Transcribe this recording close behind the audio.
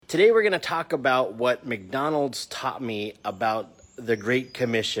Today we're going to talk about what McDonald's taught me about the Great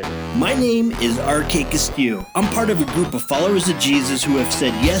Commission. My name is R.K. Castillo. I'm part of a group of followers of Jesus who have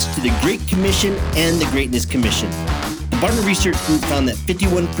said yes to the Great Commission and the Greatness Commission. The Barna Research Group found that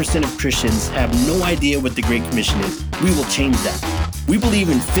 51% of Christians have no idea what the Great Commission is. We will change that. We believe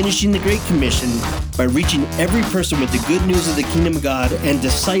in finishing the Great Commission by reaching every person with the good news of the kingdom of God and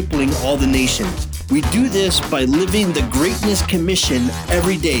discipling all the nations. We do this by living the Greatness Commission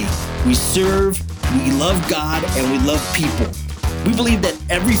every day. We serve, we love God, and we love people. We believe that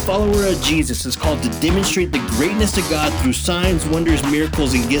every follower of Jesus is called to demonstrate the greatness of God through signs, wonders,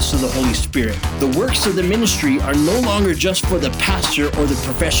 miracles, and gifts of the Holy Spirit. The works of the ministry are no longer just for the pastor or the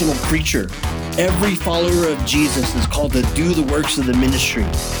professional preacher. Every follower of Jesus is called to do the works of the ministry.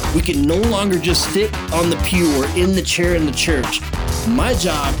 We can no longer just sit on the pew or in the chair in the church. My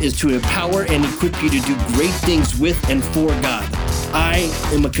job is to empower and equip you to do great things with and for God. I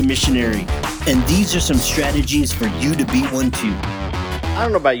am a commissionary, and these are some strategies for you to be one too. I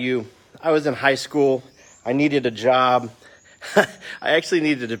don't know about you. I was in high school. I needed a job. I actually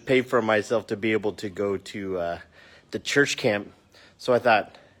needed to pay for myself to be able to go to the church camp. So I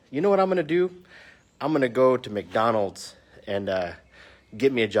thought, you know what I'm going to do? I'm going to go to McDonald's and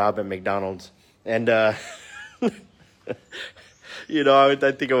get me a job at McDonald's. And, you know,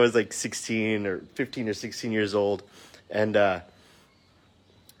 I think I was like 16 or 15 or 16 years old. And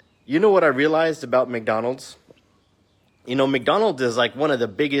you know what I realized about McDonald's? You know, McDonald's is like one of the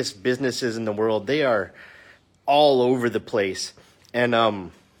biggest businesses in the world. They are all over the place.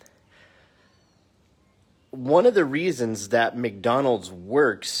 And one of the reasons that McDonald's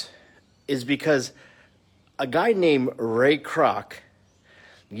works is because a guy named Ray Kroc,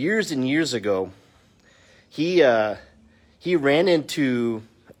 years and years ago, he ran into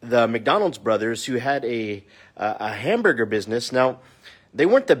the McDonald's brothers who had a hamburger business. Now, they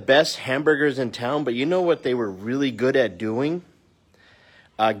weren't the best hamburgers in town, but you know what they were really good at doing?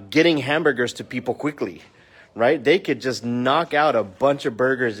 Getting hamburgers to people quickly, right? They could just knock out a bunch of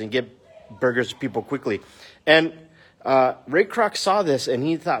burgers and get burgers to people quickly. And Ray Kroc saw this and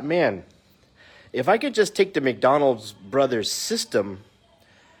he thought, man, if I could just take the McDonald's brothers system,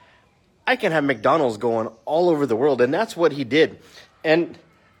 I can have McDonald's going all over the world. And that's what he did. And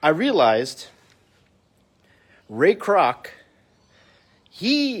I realized Ray Kroc,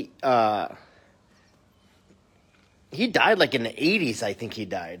 he died like in the 80s, I think he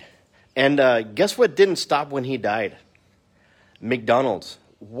died. And guess what didn't stop when he died? McDonald's.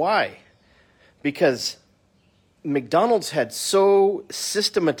 Why? Because McDonald's had so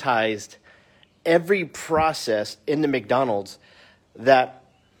systematized every process in the McDonald's that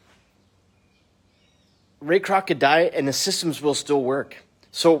Ray Kroc could die and the systems will still work.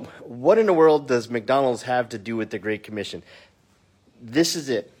 So what in the world does McDonald's have to do with the Great Commission? This is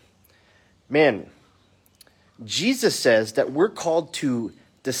it. Man, Jesus says that we're called to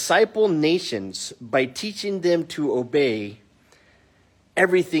disciple nations by teaching them to obey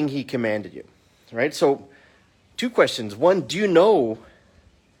everything he commanded you, right? So 2 questions. 1, do you know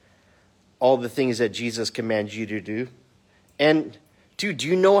all the things that Jesus commands you to do? And 2, do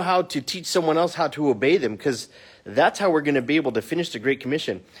you know how to teach someone else how to obey them? Because that's how we're going to be able to finish the Great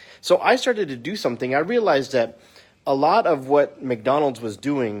Commission. So I started to do something. I realized that a lot of what McDonald's was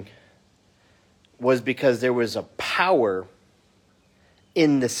doing was because there was a power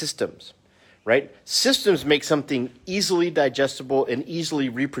in the systems, right? Systems make something easily digestible and easily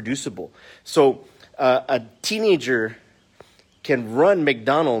reproducible. So a teenager can run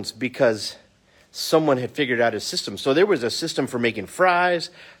McDonald's because someone had figured out a system. So there was a system for making fries.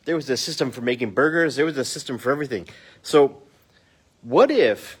 There was a system for making burgers. There was a system for everything. So what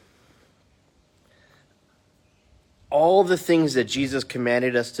if all the things that Jesus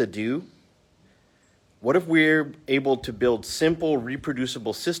commanded us to do, what if we're able to build simple,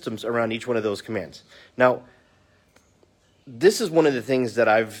 reproducible systems around each one of those commands? Now, this is one of the things that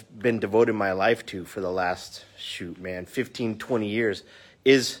I've been devoting my life to for the last, 15, 20 years,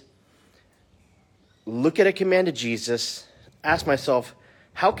 is look at a command of Jesus, ask myself,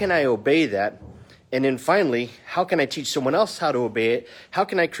 how can I obey that? And then finally, how can I teach someone else how to obey it? How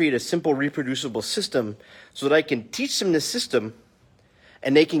can I create a simple, reproducible system so that I can teach them the system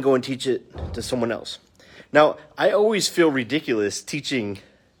and they can go and teach it to someone else? Now, I always feel ridiculous teaching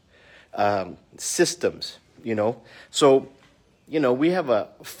systems, you know. So, you know, we have a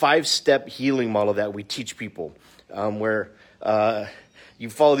 5-step healing model that we teach people where you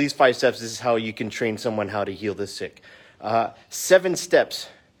follow these 5 steps. This is how you can train someone how to heal the sick. 7 steps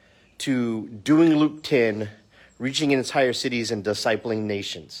to doing Luke 10, reaching entire cities and discipling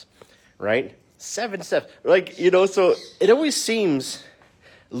nations, right? 7 steps. Like, you know, so it always seems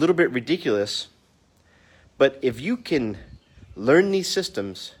a little bit ridiculous, but if you can learn these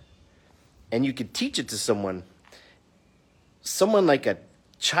systems and you can teach it to someone like a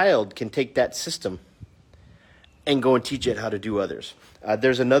child can take that system and go and teach it how to do others.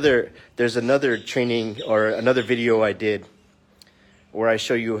 There's another training or another video I did where I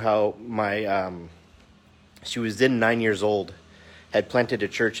show you how she was then 9 years old, had planted a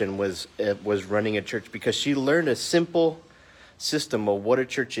church and was running a church because she learned a simple system of what a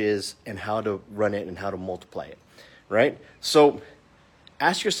church is and how to run it and how to multiply it, right? So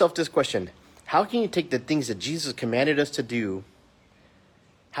ask yourself this question: how can you take the things that Jesus commanded us to do?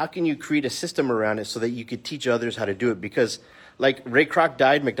 How can you create a system around it so that you could teach others how to do it? Because like Ray Kroc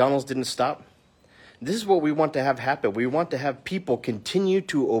died, McDonald's didn't stop. This is what we want to have happen. We want to have people continue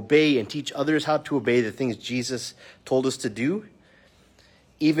to obey and teach others how to obey the things Jesus told us to do,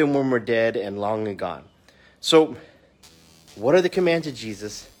 even when we're dead and long and gone. So what are the commands of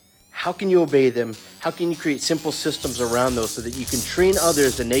Jesus? How can you obey them? How can you create simple systems around those so that you can train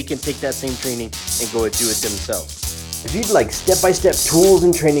others and they can take that same training and go and do it themselves? If you'd like step-by-step tools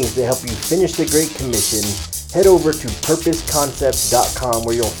and trainings to help you finish the Great Commission, head over to purposeconcepts.com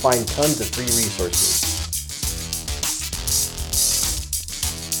where you'll find tons of free resources.